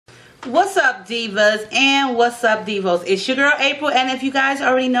What's up, divas, and what's up, divos? It's your girl April, and if you guys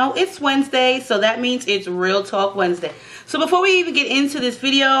already know, it's Wednesday, so that means it's Real Talk Wednesday. So before we even get into this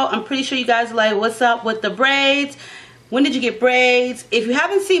video, I'm pretty sure you guys are like, what's up with the braids? When did you get braids? If you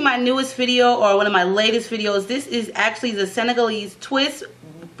haven't seen my newest video or one of my latest videos, this is actually the Senegalese twist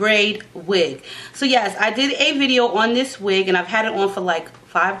braid wig. So yes, I did a video on this wig, and I've had it on for like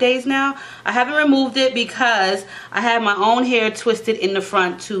 5 days now. I haven't removed it because I had my own hair twisted in the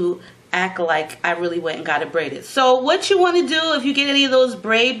front to act like I really went and got it braided. So what you want to do if you get any of those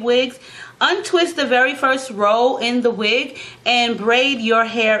braid wigs, untwist the very first row in the wig and braid your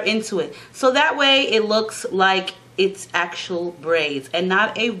hair into it. So that way it looks like it's actual braids and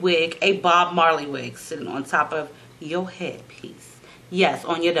not a wig, a Bob Marley wig sitting on top of your head piece. Yes,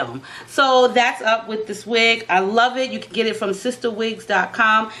 on your dome. So that's up with this wig. I love it. You can get it from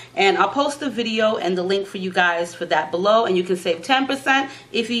sisterwigs.com, and I'll post the video and the link for you guys for that below, and you can save 10%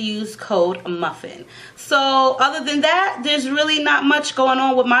 if you use code MUFFIN. So other than that, there's really not much going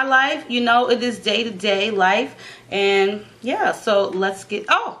on with my life. You know, it is day-to-day life, and yeah, so let's get,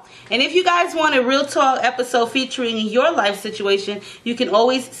 and if you guys want a Real Talk episode featuring your life situation, you can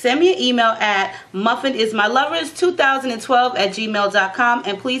always send me an email at MuffinIsMyLovers2012@gmail.com,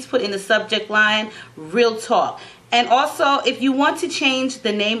 and please put in the subject line Real Talk. And also, if you want to change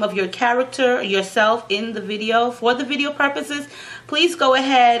the name of your character, yourself, in the video for the video purposes, please go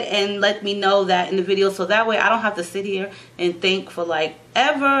ahead and let me know that in the video, so that way I don't have to sit here and think for like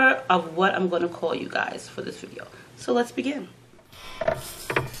ever of what I'm going to call you guys for this video. So let's begin.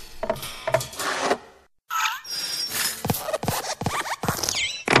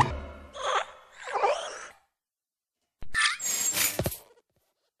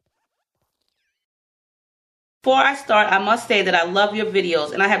 Before I start, I must say that I love your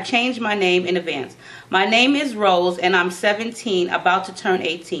videos, and I have changed my name in advance. My name is Rose, and I'm 17, about to turn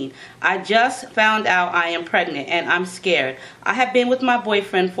 18. I just found out I am pregnant, and I'm scared. I have been with my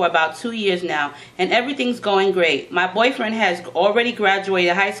boyfriend for about 2 years now, and everything's going great. My boyfriend has already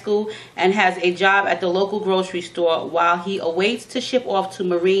graduated high school and has a job at the local grocery store while he awaits to ship off to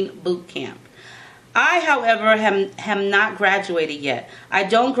Marine boot camp. I, however, am not graduated yet. I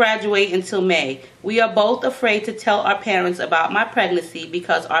don't graduate until May. We are both afraid to tell our parents about my pregnancy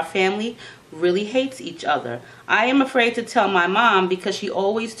because our family really hates each other. I am afraid to tell my mom because she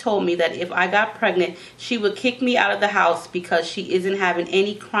always told me that if I got pregnant, she would kick me out of the house because she isn't having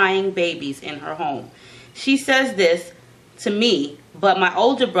any crying babies in her home. She says this to me, but my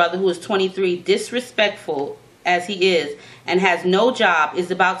older brother, who is 23, disrespectful as he is and has no job,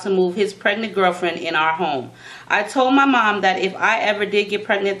 is about to move his pregnant girlfriend in our home. I told my mom that if I ever did get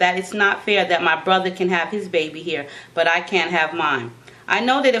pregnant, that it's not fair that my brother can have his baby here, but I can't have mine. I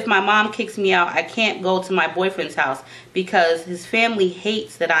know that if my mom kicks me out, I can't go to my boyfriend's house because his family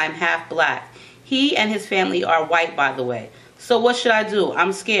hates that I'm half black. He and his family are white, by the way. So what should I do?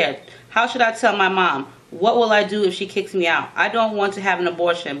 I'm scared. How should I tell my mom? What will I do if she kicks me out? I don't want to have an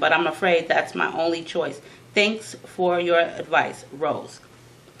abortion, but I'm afraid that's my only choice. Thanks for your advice, Rose.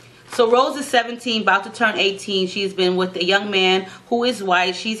 So Rose is 17, about to turn 18. She's been with a young man who is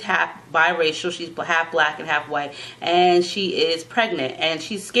white. She's half biracial. She's half black and half white. And she is pregnant. And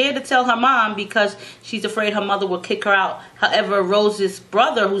she's scared to tell her mom because she's afraid her mother will kick her out. However, Rose's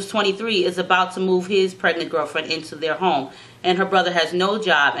brother, who's 23, is about to move his pregnant girlfriend into their home. And her brother has no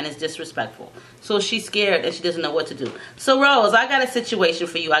job and is disrespectful. So she's scared and she doesn't know what to do. So Rose, I got a situation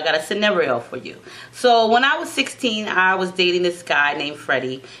for you. I got a scenario for you. So when I was 16, I was dating this guy named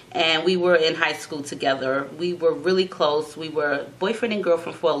Freddie, and we were in high school together. We were really close. We were boyfriend and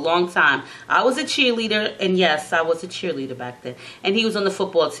girlfriend for a long time. I was a cheerleader, and yes, I was a cheerleader back then. And he was on the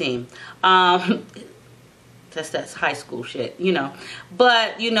football team. That's high school shit, you know.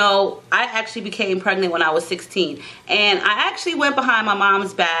 But, you know, I actually became pregnant when I was 16. And I actually went behind my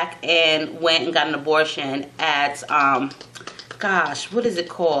mom's back and went and got an abortion at, gosh, what is it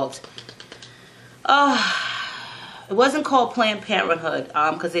called? It wasn't called Planned Parenthood,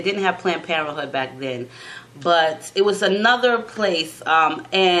 because they didn't have Planned Parenthood back then. But it was another place,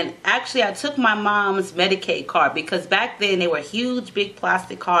 and actually I took my mom's Medicaid card because back then they were huge, big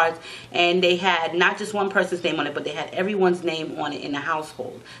plastic cards, and they had not just one person's name on it, but they had everyone's name on it in the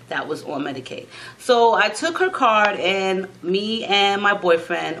household that was on Medicaid. So I took her card, and me and my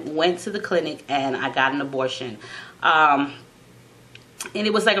boyfriend went to the clinic, and I got an abortion. And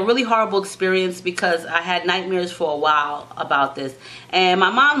it was like a really horrible experience because I had nightmares for a while about this. And my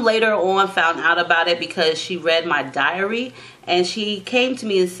mom later on found out about it because she read my diary. And she came to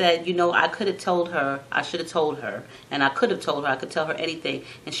me and said, you know, I could have told her, I should have told her, and I could have told her, I could tell her anything,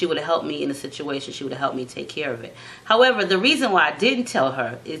 and she would have helped me in the situation. She would have helped me take care of it. However, the reason why I didn't tell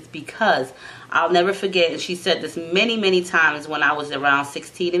her is because I'll never forget, and she said this many, many times when I was around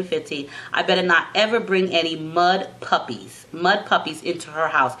 16 and 15, I better not ever bring any mud puppies into her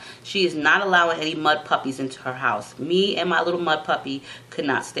house. She is not allowing any mud puppies into her house. Me and my little mud puppy could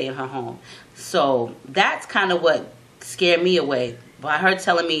not stay in her home. So that's kind of what scared me away, by her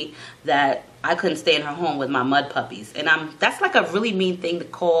telling me that I couldn't stay in her home with my mud puppies. And that's like a really mean thing to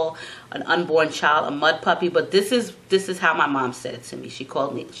call an unborn child a mud puppy, but this is how my mom said it to me. She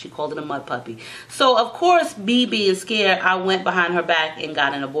called it a mud puppy. So of course, me being scared, I went behind her back and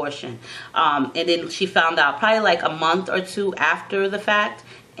got an abortion. And then she found out probably like a month or two after the fact.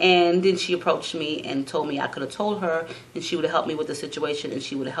 And then she approached me and told me I could have told her, and she would have helped me with the situation, and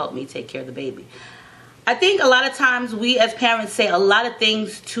she would have helped me take care of the baby. I think a lot of times we as parents say a lot of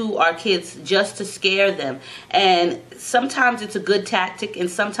things to our kids just to scare them. And sometimes it's a good tactic, and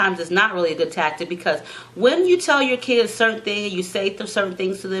sometimes it's not really a good tactic, because when you tell your kid a certain thing and you say certain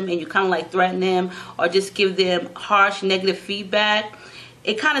things to them and you kind of like threaten them or just give them harsh negative feedback,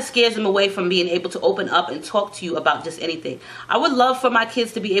 it kind of scares them away from being able to open up and talk to you about just anything. I would love for my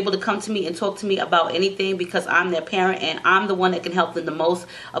kids to be able to come to me and talk to me about anything, because I'm their parent and I'm the one that can help them the most,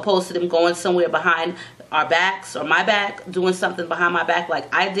 opposed to them going somewhere behind our backs or my back, doing something behind my back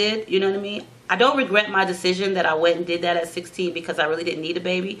like I did, you know what I mean? I don't regret my decision that I went and did that at 16, because I really didn't need a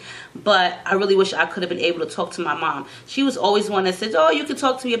baby. But I really wish I could have been able to talk to my mom. She was always one that said, oh, you can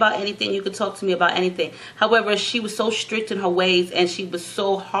talk to me about anything. You can talk to me about anything. However, she was so strict in her ways, and she was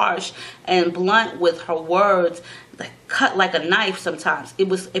so harsh and blunt with her words, like cut like a knife sometimes. It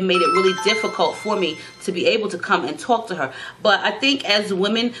made it really difficult for me to be able to come and talk to her. But I think as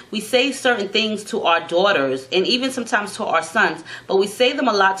women, we say certain things to our daughters, and even sometimes to our sons, but we say them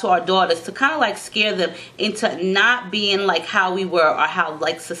a lot to our daughters to kind of like scare them into not being like how we were, or how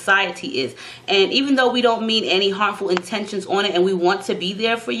like society is. And even though we don't mean any harmful intentions on it, and we want to be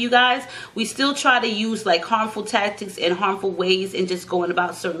there for you guys, we still try to use like harmful tactics and harmful ways, and just going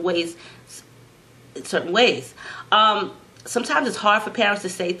about certain ways. Sometimes it's hard for parents to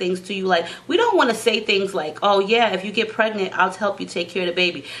say things to you. Like, we don't want to say things like, oh yeah, if you get pregnant, I'll help you take care of the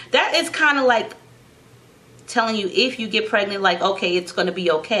baby. That is kind of like telling you, if you get pregnant, like, okay, it's going to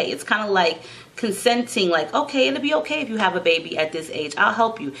be okay. It's kind of like consenting, like, okay, it'll be okay if you have a baby at this age, I'll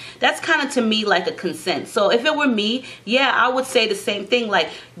help you. That's kind of to me like a consent. So if it were me, yeah, I would say the same thing, like,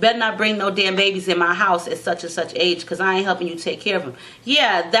 better not bring no damn babies in my house at such and such age, because I ain't helping you take care of them.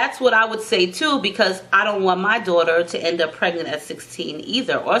 Yeah, that's what I would say too, because I don't want my daughter to end up pregnant at 16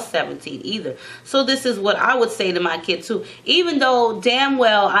 either, or 17 either. So this is what I would say to my kid too, even though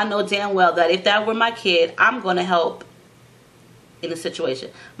I know damn well that if that were my kid, I'm going to help in a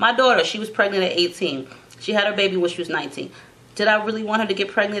situation. My daughter, she was pregnant at 18. She had her baby when she was 19. Did I really want her to get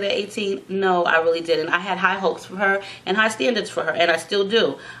pregnant at 18? No, I really didn't. I had high hopes for her and high standards for her, and I still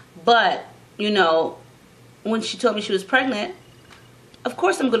do. But, you know, when she told me she was pregnant, of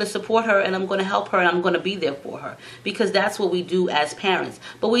course I'm going to support her, and I'm going to help her, and I'm going to be there for her, because that's what we do as parents.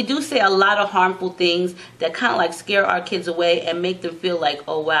 But we do say a lot of harmful things that kind of like scare our kids away and make them feel like,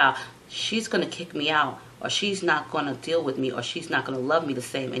 oh wow, she's going to kick me out, or she's not going to deal with me, or she's not going to love me the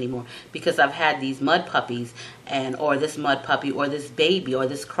same anymore because I've had these mud puppies, or this mud puppy, or this baby, or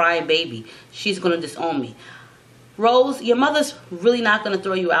this crying baby. She's going to disown me. Rose, your mother's really not going to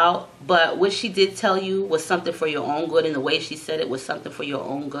throw you out, but what she did tell you was something for your own good, and the way she said it was something for your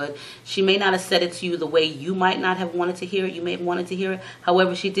own good. She may not have said it to you the way you might not have wanted to hear it. You may have wanted to hear it.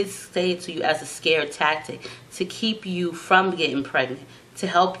 However, she did say it to you as a scare tactic to keep you from getting pregnant, to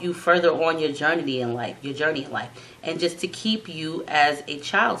help you further on your journey in life, and just to keep you as a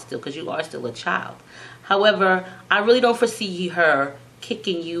child still, because you are still a child. However, I really don't foresee her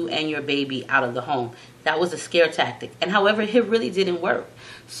kicking you and your baby out of the home. That was a scare tactic, and however, it really didn't work.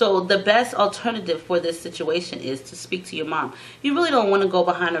 So the best alternative for this situation is to speak to your mom. You really don't want to go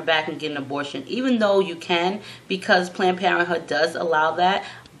behind her back and get an abortion, even though you can, because Planned Parenthood does allow that.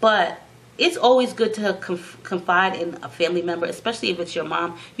 But it's always good to confide in a family member, especially if it's your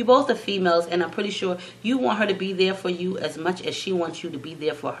mom. You both are females, and I'm pretty sure you want her to be there for you as much as she wants you to be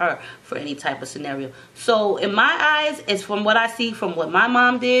there for her for any type of scenario. So in my eyes, it's from what I see, from what my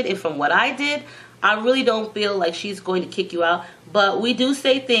mom did and from what I did, I really don't feel like she's going to kick you out. But we do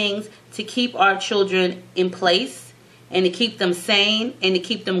say things to keep our children in place, and to keep them sane, and to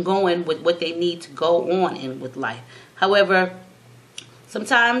keep them going with what they need to go on in with life. However,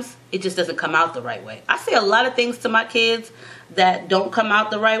 sometimes it just doesn't come out the right way. I say a lot of things to my kids that don't come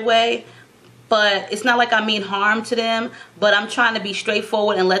out the right way, but it's not like I mean harm to them, but I'm trying to be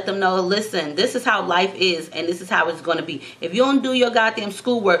straightforward and let them know, listen, this is how life is and this is how it's going to be. If you don't do your goddamn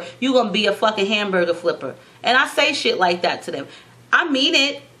schoolwork, you're going to be a fucking hamburger flipper. And I say shit like that to them. I mean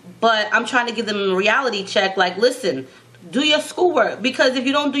it, but I'm trying to give them a reality check, like, listen, do your schoolwork, because if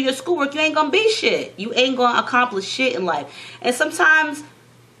you don't do your schoolwork, you ain't going to be shit. You ain't going to accomplish shit in life. And sometimes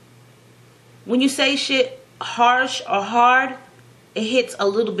when you say shit harsh or hard, it hits a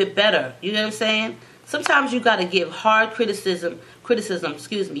little bit better. You know what I'm saying? Sometimes you got to give hard criticism,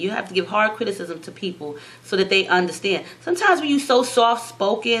 you have to give hard criticism to people so that they understand. Sometimes when you so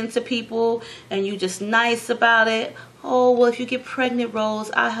soft-spoken to people and you just nice about it, oh, well, if you get pregnant,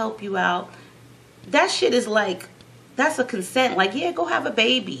 Rose, I'll help you out. That shit is like, that's a consent. Like, yeah, go have a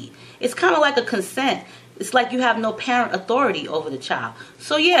baby. It's kind of like a consent. It's like you have no parent authority over the child.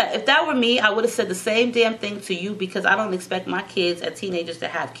 So yeah, if that were me, I would have said the same damn thing to you, because I don't expect my kids as teenagers to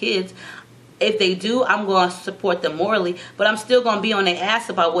have kids. If they do, I'm going to support them morally, but I'm still going to be on their ass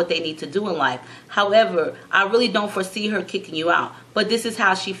about what they need to do in life. However, I really don't foresee her kicking you out. But this is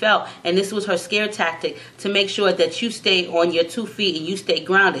how she felt, and this was her scare tactic to make sure that you stay on your 2 feet and you stay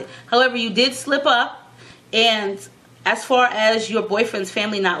grounded. However, you did slip up, and as far as your boyfriend's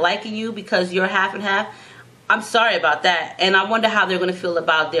family not liking you because you're half and half, I'm sorry about that, and I wonder how they're going to feel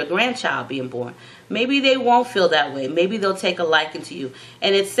about their grandchild being born. Maybe they won't feel that way. Maybe they'll take a liking to you.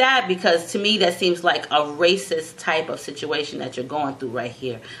 And it's sad, because to me that seems like a racist type of situation that you're going through right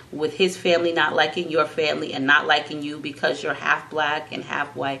here, with his family not liking your family and not liking you because you're half black and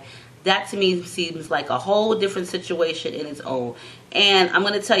half white. That to me seems like a whole different situation in its own. And I'm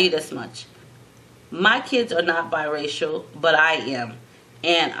going to tell you this much. My kids are not biracial, but I am.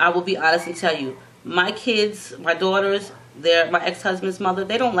 And I will be honest and tell you, my kids, my daughters, they're my ex-husband's mother,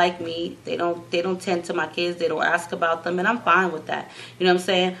 they don't like me. They don't tend to my kids. They don't ask about them, and I'm fine with that. You know what I'm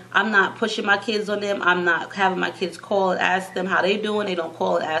saying? I'm not pushing my kids on them. I'm not having my kids call and ask them how they doing. They don't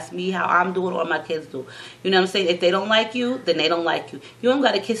call and ask me how I'm doing or my kids do. You know what I'm saying? If they don't like you, then they don't like you. You don't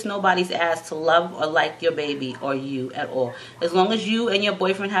got to kiss nobody's ass to love or like your baby or you at all. As long as you and your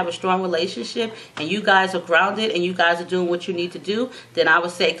boyfriend have a strong relationship and you guys are grounded and you guys are doing what you need to do, then I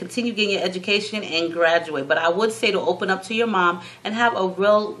would say continue getting your education and graduate. But I would say to open up to your mom and have a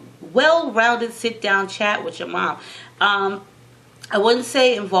real well-rounded sit-down chat with your mom. I wouldn't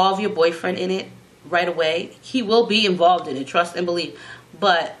say involve your boyfriend in it right away. He will be involved in it, trust and believe.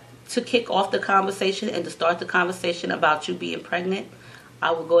 But to kick off the conversation and to start the conversation about you being pregnant,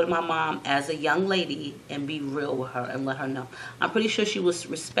 I would go to my mom as a young lady and be real with her and let her know. I'm pretty sure she would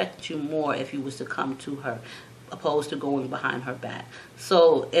respect you more if you was to come to her, opposed to going behind her back.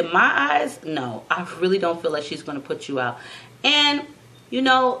 So in my eyes, no, I really don't feel like she's going to put you out. And you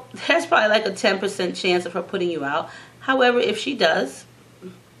know, there's probably like a 10% chance of her putting you out. However, if she does,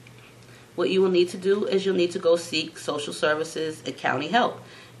 what you will need to do is you'll need to go seek social services and county help.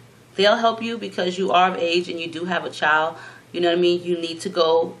 They'll help you because you are of age and you do have a child. You know what I mean? You need to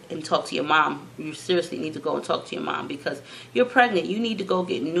go and talk to your mom. You seriously need to go and talk to your mom because you're pregnant. You need to go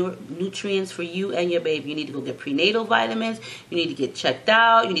get nutrients for you and your baby. You need to go get prenatal vitamins. You need to get checked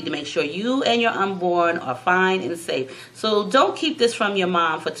out. You need to make sure you and your unborn are fine and safe. So don't keep this from your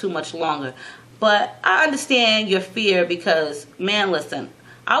mom for too much longer. But I understand your fear because, man, listen,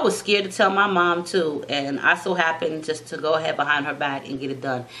 I was scared to tell my mom too, and I so happened just to go ahead behind her back and get it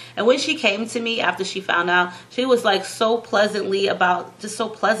done. And when she came to me after she found out, she was like so pleasant about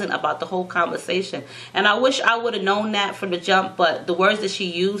the whole conversation. And I wish I would have known that from the jump, but the words that she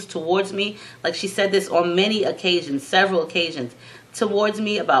used towards me, like she said this on many occasions, several occasions, towards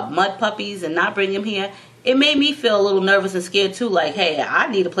me about mud puppies and not bringing them here, it made me feel a little nervous and scared too, like, hey, I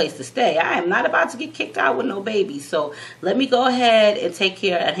need a place to stay. I am not about to get kicked out with no baby. So let me go ahead and take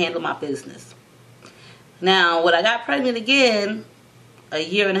care and handle my business. Now, when I got pregnant again, a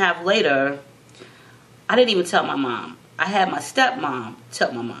year and a half later, I didn't even tell my mom. I had my stepmom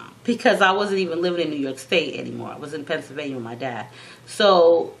tell my mom because I wasn't even living in New York State anymore. I was in Pennsylvania with my dad.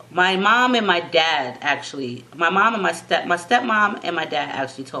 So my mom and my dad actually, my stepmom and my dad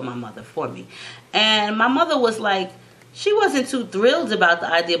actually told my mother for me. And my mother was like, she wasn't too thrilled about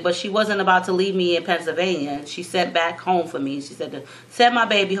the idea, but she wasn't about to leave me in Pennsylvania. She sent back home for me. She said to send my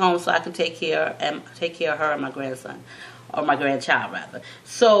baby home so I can take care of her and my grandson. Or my grandchild, rather.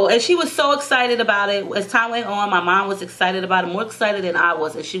 So, and she was so excited about it. As time went on, my mom was excited about it, more excited than I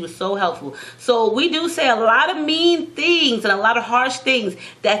was, and she was so helpful. So, we do say a lot of mean things and a lot of harsh things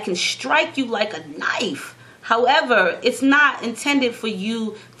that can strike you like a knife. However, it's not intended for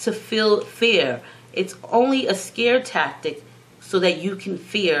you to feel fear. It's only a scare tactic so that you can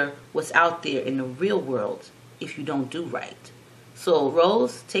fear what's out there in the real world if you don't do right. So,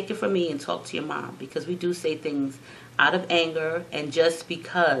 Rose, take it from me and talk to your mom, because we do say things out of anger and just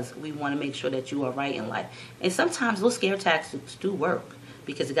because we want to make sure that you are right in life. And sometimes those scare tactics do work,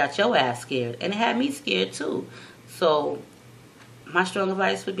 because it got your ass scared and it had me scared too. So my strong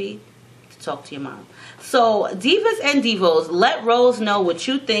advice would be to talk to your mom. So Divas and Devos, let Rose know what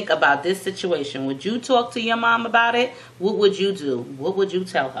you think about this situation. Would you talk to your mom about it? What would you do? What would you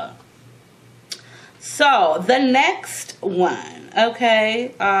tell her? So the next one,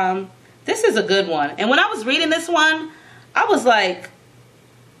 okay, this is a good one. And when I was reading this one, I was like,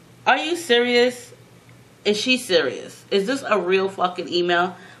 are you serious? Is she serious? Is this a real fucking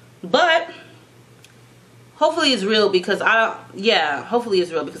email? But hopefully it's real, because hopefully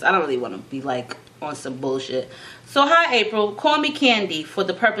it's real, because I don't really want to be like on some bullshit. So, hi April, call me Candy for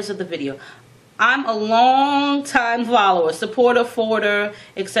the purpose of the video. I'm a long time follower, supporter, forwarder,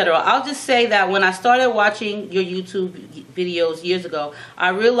 etc. I'll just say that when I started watching your YouTube videos years ago, I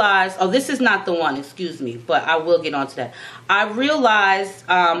realized, oh, this is not the one, excuse me, but I will get onto that. I realized,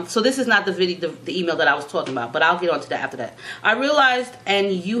 so this is not the video, the email that I was talking about, but I'll get onto that after that. I realized,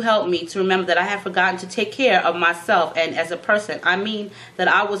 and you helped me to remember, that I had forgotten to take care of myself, and as a person, I mean that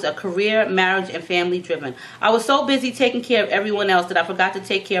I was a career, marriage, and family driven. I was so busy taking care of everyone else that I forgot to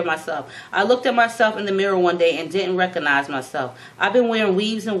take care of myself. I looked at myself in the mirror one day and didn't recognize myself. I've been wearing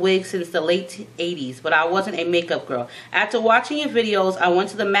weaves and wigs since the late 80s, but I wasn't a makeup girl. After watching your videos, I went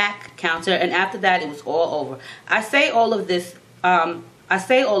to the MAC counter, and after that, it was all over. I say all of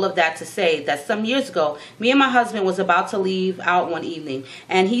that to say that some years ago, me and my husband was about to leave out one evening,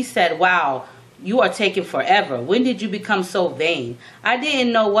 and he said, wow, you are taking forever. When did you become so vain? I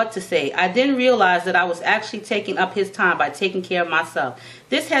didn't know what to say. I didn't realize that I was actually taking up his time by taking care of myself.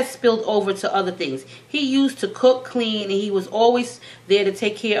 This has spilled over to other things. He used to cook, clean, and he was always there to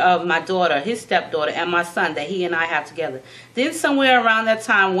take care of my daughter, his stepdaughter, and my son that he and I have together. Then somewhere around that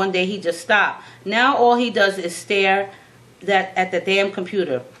time, one day he just stopped. Now all he does is stare at the damn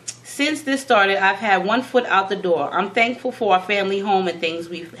computer. Since this started, I've had one foot out the door. I'm thankful for our family home and things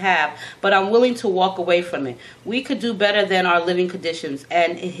we have, but I'm willing to walk away from it. We could do better than our living conditions,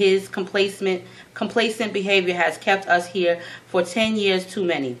 and his complacent behavior has kept us here for 10 years too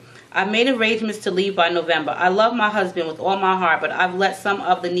many. I've made arrangements to leave by November. I love my husband with all my heart, but I've let some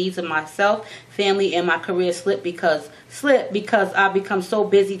of the needs of myself, family, and my career slip because I've become so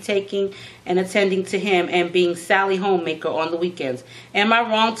busy taking and attending to him and being Sally Homemaker on the weekends. Am I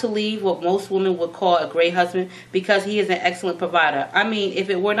wrong to leave what most women would call a great husband because he is an excellent provider? I mean, if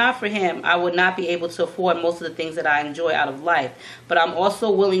it were not for him, I would not be able to afford most of the things that I enjoy out of life. But I'm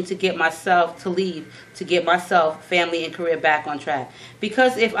also willing to get myself to leave to get myself, family, and career back on track.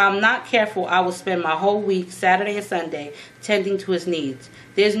 Because if I'm not careful, I will spend my whole week, Saturday and Sunday, tending to his needs.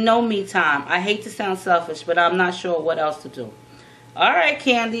 There's no me time. I hate to sound selfish, but I'm not sure what else to do. All right,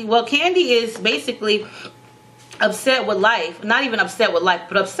 Candy. Well, Candy is basically upset with life. Not even upset with life,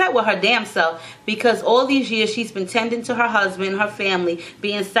 but upset with her damn self, because all these years she's been tending to her husband, her family,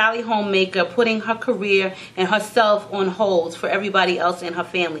 being Sally Homemaker, putting her career and herself on hold for everybody else in her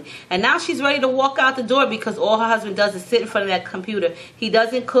family. And now she's ready to walk out the door because all her husband does is sit in front of that computer. He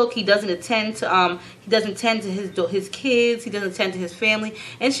doesn't cook. He doesn't attend to his kids. He doesn't attend to his family.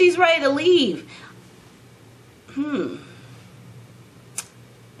 And she's ready to leave.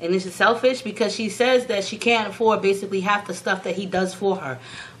 And this is selfish because she says that she can't afford basically half the stuff that he does for her.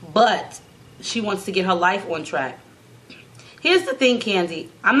 But she wants to get her life on track. Here's the thing, Candy.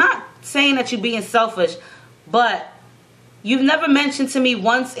 I'm not saying that you're being selfish, but you've never mentioned to me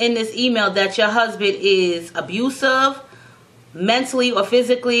once in this email that your husband is abusive, mentally or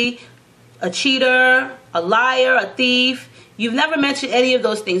physically, a cheater, a liar, a thief. You've never mentioned any of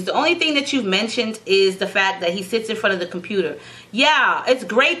those things. The only thing that you've mentioned is the fact that he sits in front of the computer. Yeah, it's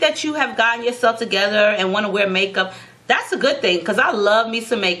great that you have gotten yourself together and want to wear makeup. That's a good thing, because I love me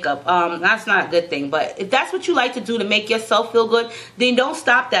some makeup. That's not a good thing, but if that's what you like to do to make yourself feel good, then don't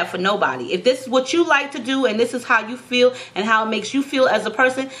stop that for nobody. If this is what you like to do and this is how you feel and how it makes you feel as a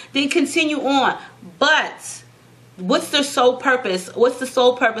person, then continue on. But what's the sole purpose? What's the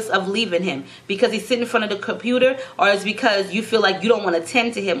sole purpose of leaving him? Because he's sitting in front of the computer, or is because you feel like you don't want to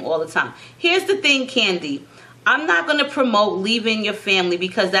tend to him all the time? Here's the thing, Candy. I'm not going to promote leaving your family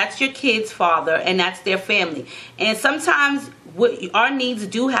because that's your kid's father and that's their family. And sometimes our needs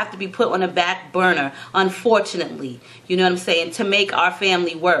do have to be put on a back burner, unfortunately, you know what I'm saying, to make our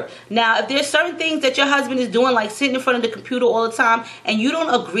family work. Now, if there's certain things that your husband is doing, like sitting in front of the computer all the time, and you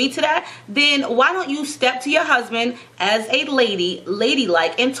don't agree to that, then why don't you step to your husband as a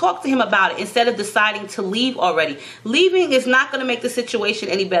ladylike, and talk to him about it instead of deciding to leave already. Leaving is not going to make the situation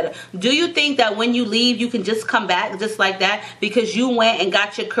any better. Do you think that when you leave, you can just come back just like that because you went and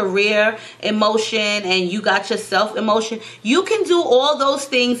got your career in motion and you got yourself in motion? You can do all those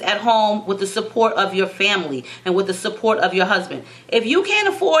things at home with the support of your family and with the support of your husband. If you can't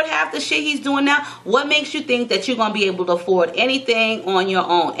afford half the shit he's doing now, what makes you think that you're going to be able to afford anything on your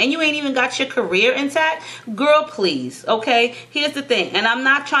own? And you ain't even got your career intact? Girl, please. Okay, here's the thing, and I'm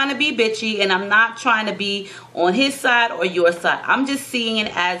not trying to be bitchy, and I'm not trying to be on his side or your side. I'm just seeing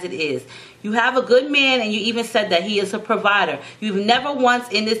it as it is. You have a good man, and you even said that he is a provider. You've never once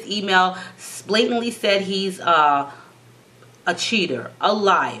in this email blatantly said he's a cheater, a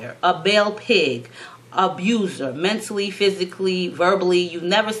liar, a bail pig, abuser, mentally, physically, verbally. You've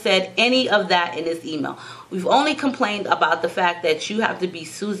never said any of that in this email. We've only complained about the fact that you have to be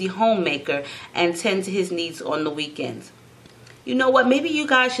Suzie Homemaker and tend to his needs on the weekends. You know what? Maybe you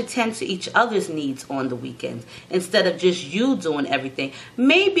guys should tend to each other's needs on the weekends instead of just you doing everything.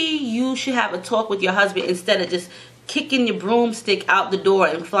 Maybe you should have a talk with your husband instead of just kicking your broomstick out the door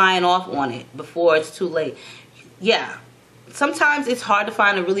and flying off on it before it's too late. Yeah. Sometimes it's hard to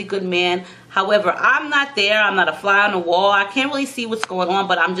find a really good man. However, I'm not there. I'm not a fly on the wall. I can't really see what's going on,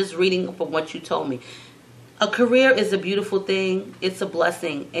 but I'm just reading from what you told me. A career is a beautiful thing. It's a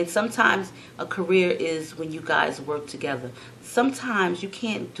blessing. And sometimes a career is when you guys work together. Sometimes you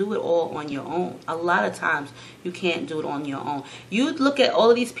can't do it all on your own. A lot of times you can't do it on your own. You look at all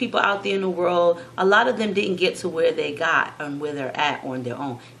of these people out there in the world, a lot of them didn't get to where they got and where they're at on their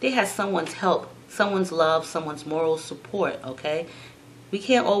own. They had someone's help, someone's love, someone's moral support, okay? We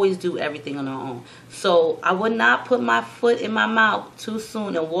can't always do everything on our own. So I would not put my foot in my mouth too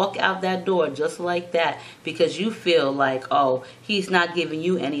soon and walk out that door just like that because you feel like, oh, he's not giving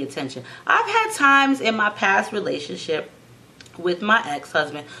you any attention. I've had times in my past relationship with my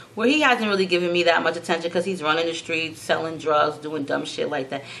ex-husband where he hasn't really given me that much attention because he's running the streets, selling drugs, doing dumb shit like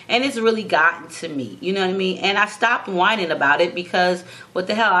that. And it's really gotten to me, you know what I mean? And I stopped whining about it because what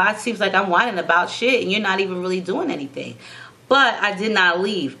the hell, it seems like I'm whining about shit and you're not even really doing anything. But I did not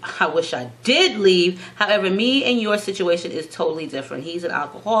leave. I wish I did leave. However, me and your situation is totally different. He's an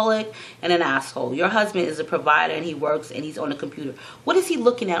alcoholic and an asshole. Your husband is a provider and he works and he's on the computer. What is he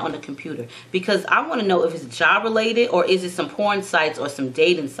looking at on the computer? Because I want to know if it's job related or is it some porn sites or some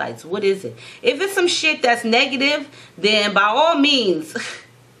dating sites. What is it? If it's some shit that's negative, then by all means,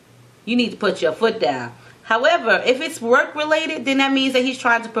 you need to put your foot down. However, if it's work related, then that means that he's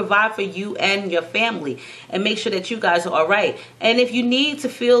trying to provide for you and your family and make sure that you guys are all right. And if you need to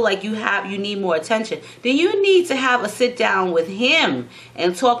feel like you need more attention, then you need to have a sit down with him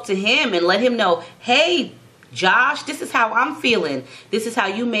and talk to him and let him know, hey, Josh, this is how I'm feeling. This is how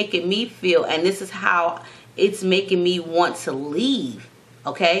you making me feel. And this is how it's making me want to leave.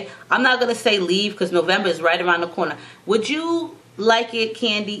 Okay? I'm not going to say leave because November is right around the corner. Would you like it,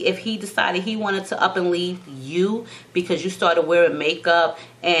 Candy, if he decided he wanted to up and leave you because you started wearing makeup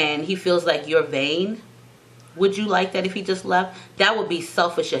and he feels like you're vain? Would you like that if he just left? That would be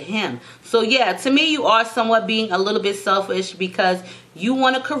selfish of him. So yeah, to me you are somewhat being a little bit selfish because you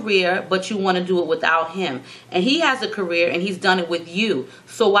want a career but you want to do it without him. And he has a career and he's done it with you.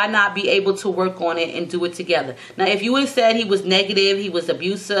 So why not be able to work on it and do it together? Now if you would have said he was negative, he was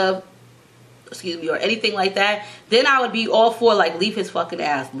abusive, excuse me, or anything like that, then I would be all for like leave his fucking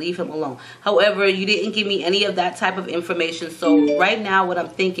ass, leave him alone. However, you didn't give me any of that type of information. So right now what I'm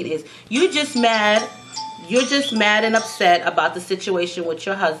thinking is you're just mad and upset about the situation with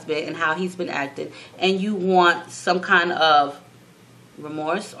your husband and how he's been acting, and you want some kind of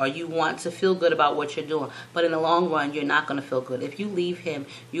remorse or you want to feel good about what you're doing. But in the long run, you're not going to feel good. If you leave him,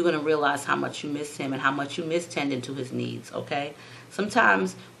 you're going to realize how much you miss him and how much you miss tending to his needs, okay?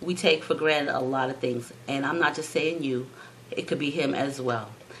 Sometimes we take for granted a lot of things, and I'm not just saying you. It could be him as well.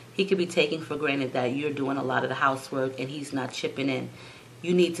 He could be taking for granted that you're doing a lot of the housework and he's not chipping in.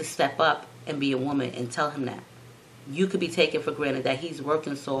 You need to step up and be a woman and tell him that. You could be taking for granted that he's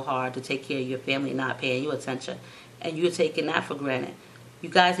working so hard to take care of your family, not paying you attention, and you're taking that for granted. You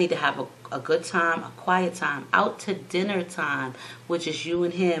guys need to have a good time, a quiet time, out to dinner time, which is you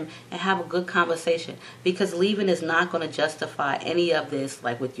and him, and have a good conversation. Because leaving is not going to justify any of this,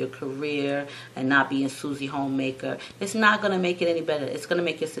 like with your career and not being Suzie Homemaker. It's not going to make it any better. It's going to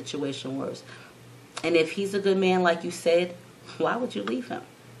make your situation worse. And if he's a good man, like you said, why would you leave him?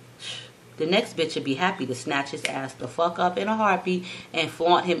 the next bitch would be happy to snatch his ass the fuck up in a heartbeat and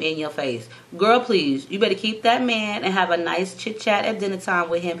flaunt him in your face. Girl, please, you better keep that man and have a nice chit-chat at dinner time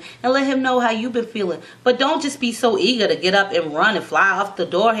with him and let him know how you've been feeling. But don't just be so eager to get up and run and fly off the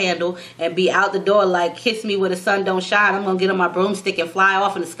door handle and be out the door like, kiss me where the sun don't shine. I'm going to get on my broomstick and fly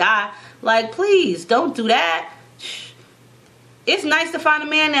off in the sky. Like, please, don't do that. It's nice to find a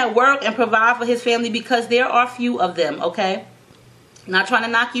man that work and provide for his family because there are few of them, okay? Not trying to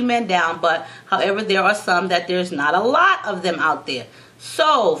knock you men down, but however, there are some that there's not a lot of them out there.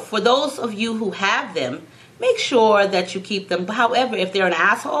 So, for those of you who have them, make sure that you keep them. However, if they're an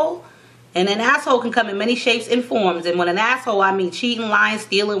asshole, and an asshole can come in many shapes and forms, and when an asshole, I mean cheating, lying,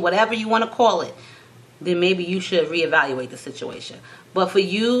 stealing, whatever you want to call it, then maybe you should reevaluate the situation. But for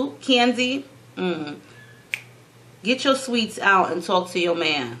you, Kenzie, get your sweets out and talk to your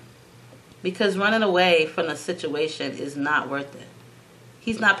man. Because running away from the situation is not worth it.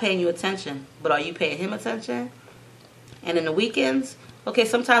 He's not paying you attention, but are you paying him attention? And in the weekends, okay,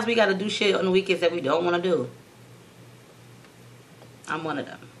 sometimes we got to do shit on the weekends that we don't want to do. I'm one of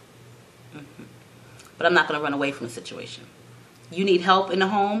them. But I'm not going to run away from the situation. You need help in the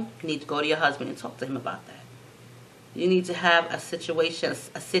home, you need to go to your husband and talk to him about that. You need to have a situation,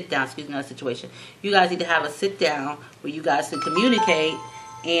 a sit down, excuse me, not a situation. You guys need to have a sit down where you guys can communicate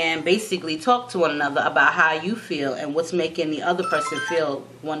and basically talk to one another about how you feel and what's making the other person feel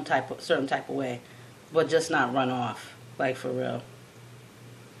certain type of way. But just not run off, like for real.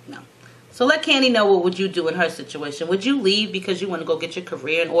 No. So let Candy know what would you do in her situation. Would you leave because you want to go get your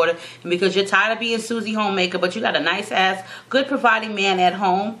career in order and because you're tired of being Suzie Homemaker, but you got a nice ass, good providing man at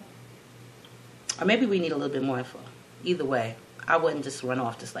home? Or maybe we need a little bit more info. Either way, I wouldn't just run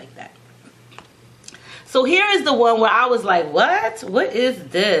off just like that. So here is the one where I was like, what? What is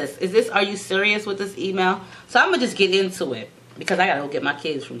this? Are you serious with this email? So I'm going to just get into it because I got to go get my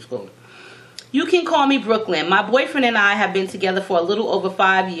kids from school. You can call me Brooklyn. My boyfriend and I have been together for a little over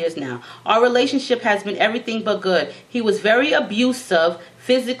 5 years now. Our relationship has been everything but good. He was very abusive,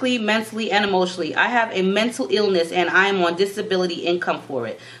 physically, mentally, and emotionally. I have a mental illness and I am on disability income for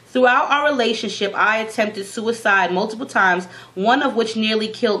it. Throughout our relationship, I attempted suicide multiple times, one of which nearly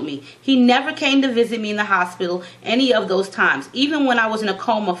killed me. He never came to visit me in the hospital any of those times, even when I was in a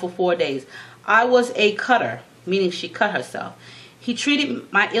coma for 4 days. I was a cutter, meaning she cut herself. He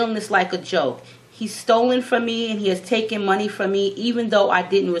treated my illness like a joke. He's stolen from me and he has taken money from me even though I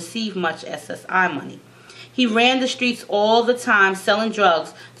didn't receive much SSI money. He ran the streets all the time selling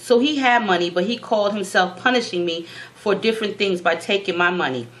drugs, so he had money, but he called himself punishing me for different things by taking my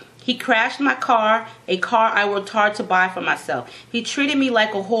money. He crashed my car, a car I worked hard to buy for myself. He treated me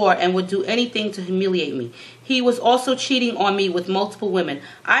like a whore and would do anything to humiliate me. He was also cheating on me with multiple women.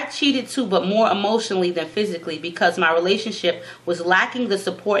 I cheated too, but more emotionally than physically because my relationship was lacking the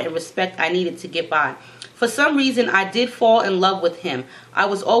support and respect I needed to get by. For some reason, I did fall in love with him. I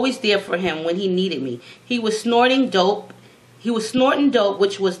was always there for him when he needed me. He was snorting dope. which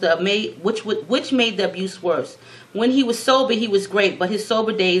made the abuse worse. When he was sober, he was great, but his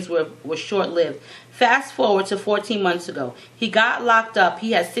sober days were short-lived. Fast forward to 14 months ago. He got locked up.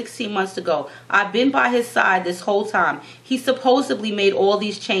 He has 16 months to go. I've been by his side this whole time. He supposedly made all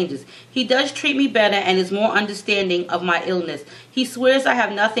these changes. He does treat me better and is more understanding of my illness. He swears I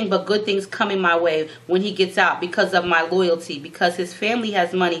have nothing but good things coming my way when he gets out because of my loyalty, because his family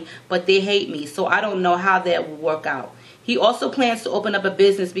has money, but they hate me, so I don't know how that will work out. He also plans to open up a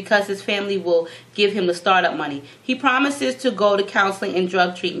business because his family will give him the startup money. He promises to go to counseling and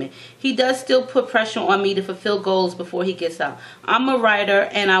drug treatment. He does still put pressure on me to fulfill goals before he gets out. I'm a writer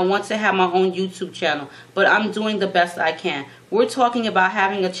and I want to have my own YouTube channel, but I'm doing the best I can. We're talking about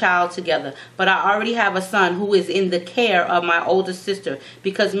having a child together, but I already have a son who is in the care of my older sister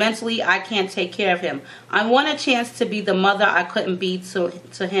because mentally I can't take care of him. I want a chance to be the mother I couldn't be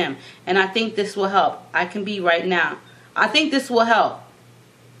to him, and I think this will help. I can be right now. I think this will help.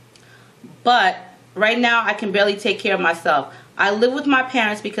 But right now I can barely take care of myself. I live with my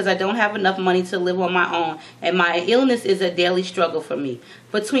parents because I don't have enough money to live on my own, and my illness is a daily struggle for me.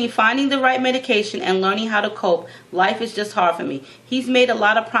 Between finding the right medication and learning how to cope, life is just hard for me. He's made a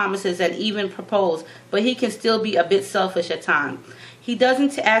lot of promises and even proposed, but he can still be a bit selfish at times. He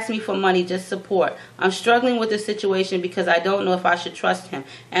doesn't ask me for money, just support. I'm struggling with this situation because I don't know if I should trust him,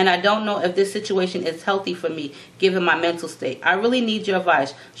 and I don't know if this situation is healthy for me, given my mental state. I really need your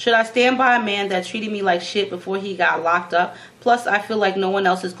advice. Should I stand by a man that treated me like shit before he got locked up? Plus, I feel like no one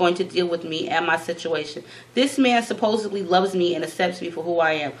else is going to deal with me and my situation. This man supposedly loves me and accepts me for who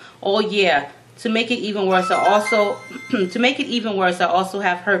I am. Oh yeah. To make it even worse, I also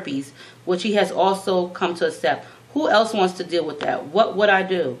have herpes, which he has also come to accept. Who else wants to deal with that? What would I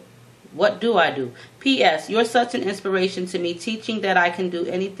do? What do I do? P.S. You're such an inspiration to me, teaching that I can do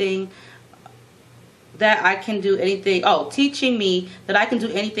anything. Teaching me that I can do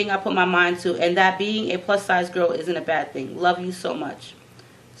anything I put my mind to, and that being a plus size girl isn't a bad thing. Love you so much.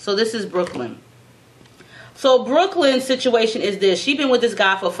 So this is Brooklyn. So Brooklyn's situation is this. She's been with this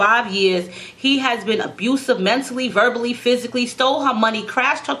guy for 5 years. He has been abusive mentally, verbally, physically, stole her money,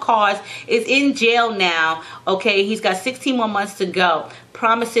 crashed her cars, is in jail now. Okay, he's got 16 more months to go,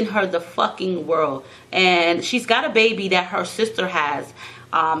 promising her the fucking world. And she's got a baby that her sister has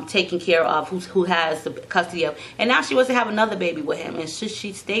taken care of, who has the custody of. And now she wants to have another baby with him. And should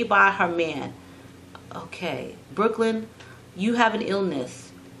she stay by her man? Okay, Brooklyn, you have an illness.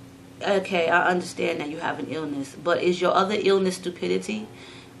 Okay, I understand that you have an illness, but is your other illness stupidity?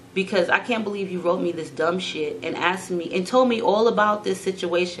 Because I can't believe you wrote me this dumb shit and asked me and told me all about this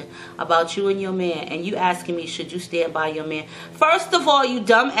situation, about you and your man, and you asking me, should you stand by your man? First of all, you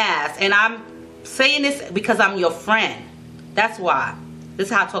dumb ass, and I'm saying this because I'm your friend. That's why. This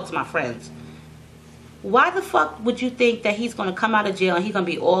is how I talk to my friends. Why the fuck would you think that he's going to come out of jail and he's going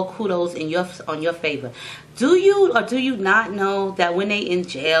to be all kudos on your favor? Do you or do you not know that when they in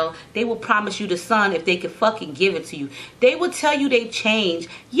jail, they will promise you the sun if they could fucking give it to you? They will tell you they changed.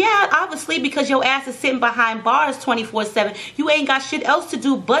 Yeah, obviously, because your ass is sitting behind bars 24/7. You ain't got shit else to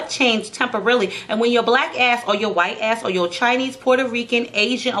do but change temporarily. And when your black ass or your white ass or your Chinese, Puerto Rican,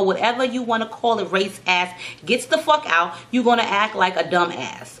 Asian, or whatever you want to call it, race ass, gets the fuck out, you're going to act like a dumb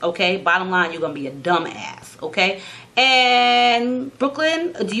ass, okay? Bottom line, you're going to be a dumb ass, okay? And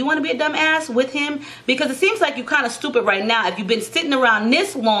Brooklyn, do you want to be a dumb ass with him? Because it seems like you're kind of stupid right now. If you've been sitting around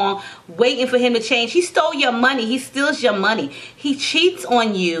this long waiting for him to change, he stole your money. He steals your money. He cheats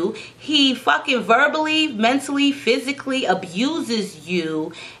on you. He fucking verbally, mentally, physically abuses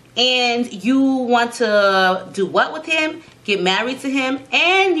you. And you want to do what with him? Get married to him.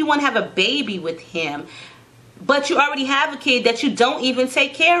 And you want to have a baby with him. But you already have a kid that you don't even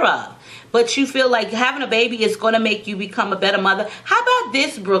take care of. But you feel like having a baby is going to make you become a better mother. How about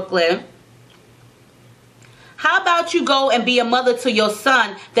this, Brooklyn? How about you go and be a mother to your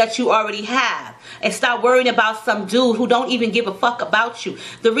son that you already have? And stop worrying about some dude who don't even give a fuck about you.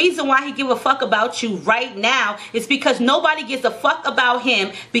 The reason why he give a fuck about you right now is because nobody gives a fuck about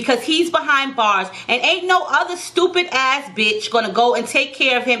him because he's behind bars. And ain't no other stupid ass bitch gonna go and take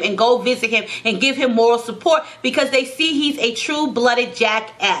care of him and go visit him and give him moral support because they see he's a true-blooded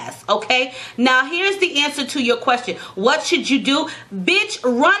jackass, okay? Now, here's the answer to your question. What should you do? Bitch,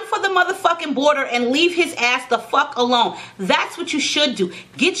 run for the motherfucking border and leave his ass the fuck alone. That's what you should do.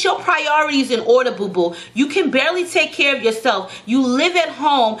 Get your priorities in order, boo-boo. You can barely take care of yourself. You live at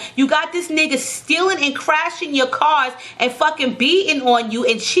home. You got this nigga stealing and crashing your cars and fucking beating on you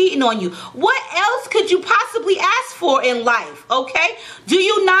and cheating on you. What else could you possibly ask for in life, okay? Do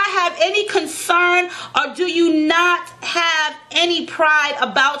you not have any concern or do you not have any pride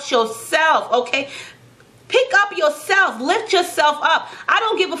about yourself, okay? Pick up yourself. Lift yourself up. I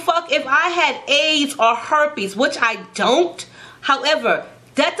don't give a fuck if I had AIDS or herpes, which I don't. However,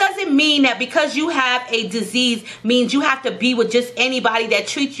 that doesn't mean that because you have a disease means you have to be with just anybody that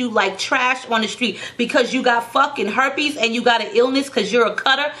treats you like trash on the street because you got fucking herpes and you got an illness because you're a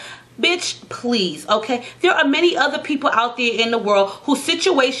cutter. Bitch, please, okay? There are many other people out there in the world whose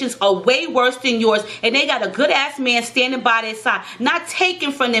situations are way worse than yours and they got a good-ass man standing by their side, not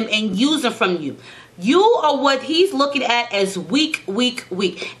taking from them and using from you. You are what he's looking at as weak, weak,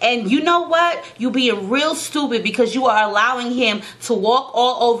 weak. And you know what? You're being real stupid because you are allowing him to walk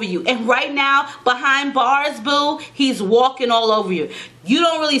all over you. And right now, behind bars, boo, he's walking all over you. You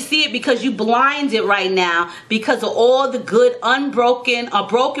don't really see it because you blinded right now because of all the good, unbroken or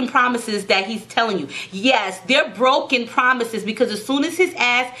broken promises that he's telling you. Yes, they're broken promises because as soon as his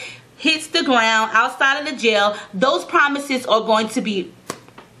ass hits the ground outside of the jail, those promises are going to be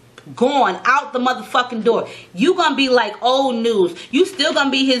gone out the motherfucking door. You gonna be like old news. You still gonna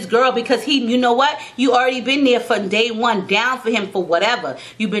be his girl because he, you know what? You already been there from day one, down for him for whatever.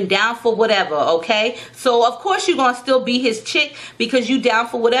 You've been down for whatever, okay? So of course you're gonna still be his chick because you down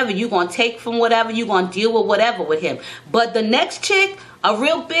for whatever. You gonna take from whatever. You gonna deal with whatever with him. But the next chick, a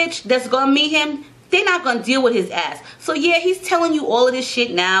real bitch that's gonna meet him, they're not going to deal with his ass. So yeah, he's telling you all of this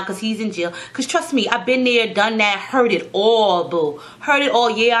shit now because he's in jail. Because trust me, I've been there, done that, heard it all, boo. Heard it all.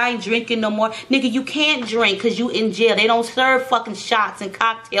 Yeah, I ain't drinking no more. Nigga, you can't drink because you in jail. They don't serve fucking shots and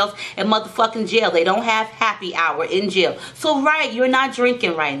cocktails in motherfucking jail. They don't have happy hour in jail. So right, you're not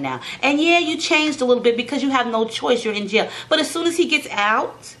drinking right now. And yeah, you changed a little bit because you have no choice. You're in jail. But as soon as he gets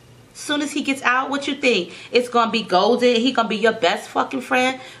out... what you think? It's gonna be golden. He gonna be your best fucking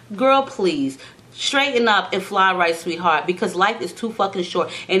friend? Girl, please. Straighten up and fly right, sweetheart, because life is too fucking short.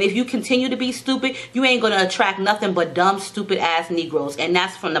 And if you continue to be stupid, you ain't gonna attract nothing but dumb, stupid ass Negroes. And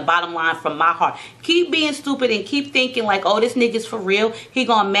that's from the bottom line, from my heart. Keep being stupid and keep thinking like, oh, this nigga's for real. He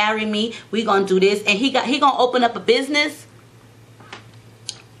gonna marry me. We gonna do this, and he gonna open up a business.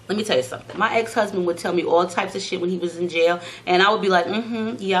 Let me tell you something. My ex-husband would tell me all types of shit when he was in jail, and I would be like,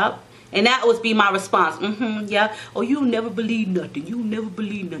 yup. And that would be my response. Yeah. Oh, you'll never believe nothing. You'll never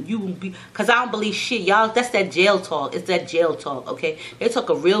believe nothing. You won't be. Because I don't believe shit, y'all. That's that jail talk. It's that jail talk, okay? They talk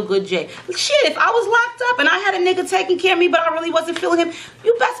a real good jail. Shit, if I was locked up and I had a nigga taking care of me, but I really wasn't feeling him,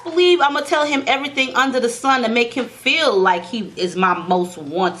 you best believe I'm going to tell him everything under the sun to make him feel like he is my most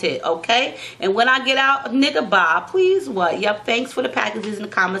wanted, okay? And when I get out, nigga, bye. Please, what? Yep, thanks for the packages and the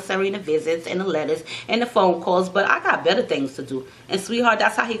commissary and the visits and the letters and the phone calls, but I got better things to do. And, sweetheart,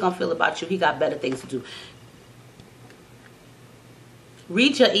 that's how he going to feel about you. He got better things to do.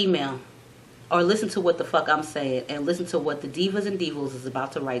 Read your email or listen to what the fuck I'm saying and listen to what the divas and devils is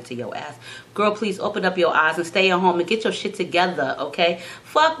about to write to your ass. Girl, please open up your eyes and stay at home and get your shit together, okay?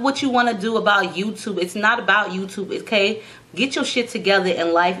 Fuck what you want to do about YouTube. It's not about YouTube, okay? Get your shit together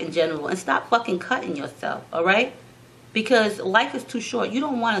in life in general and stop fucking cutting yourself, all right? Because life is too short. You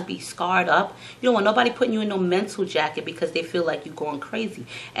don't want to be scarred up. You don't want nobody putting you in no mental jacket because they feel like you're going crazy.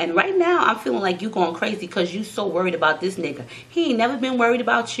 And right now, I'm feeling like you going crazy because you so worried about this nigga. He ain't never been worried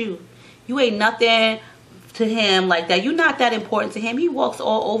about you. You ain't nothing to him like that. You're not that important to him. He walks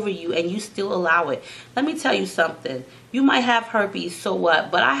all over you and you still allow it. Let me tell you something. You might have herpes, so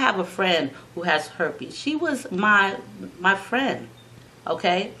what? But I have a friend who has herpes. She was my friend,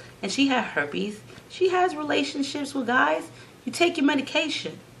 okay? And she had herpes. She has relationships with guys. You take your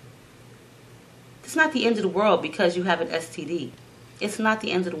medication. It's not the end of the world because you have an STD. It's not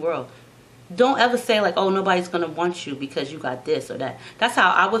the end of the world. Don't ever say like, oh, nobody's going to want you because you got this or that. That's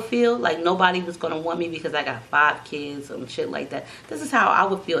how I would feel. Like nobody was going to want me because I got 5 kids and shit like that. This is how I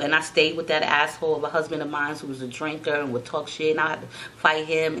would feel. And I stayed with that asshole of a husband of mine who was a drinker and would talk shit. And I had to fight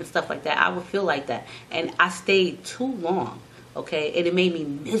him and stuff like that. I would feel like that. And I stayed too long. Okay, and it made me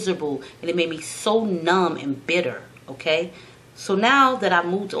miserable, and it made me so numb and bitter, okay? So now that I've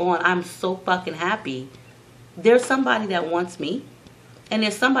moved on, I'm so fucking happy. There's somebody that wants me, and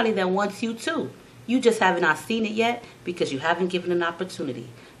there's somebody that wants you too. You just haven't not seen it yet because you haven't given an opportunity.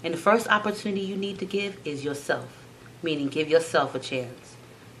 And the first opportunity you need to give is yourself, meaning give yourself a chance.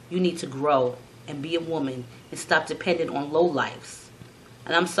 You need to grow and be a woman and stop depending on lowlifes.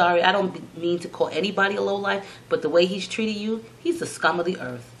 And I'm sorry, I don't mean to call anybody a lowlife, but the way he's treated you, he's the scum of the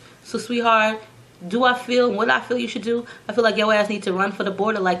earth. So, sweetheart, do I feel what I feel you should do? I feel like your ass need to run for the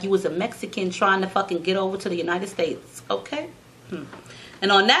border like you was a Mexican trying to fucking get over to the United States, okay?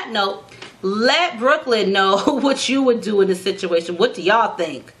 And on that note, let Brooklyn know what you would do in this situation. What do y'all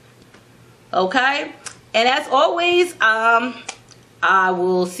think? Okay? And as always, I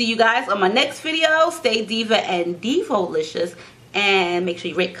will see you guys on my next video. Stay diva and divolicious. And make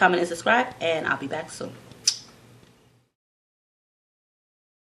sure you rate, comment, and subscribe. And I'll be back soon.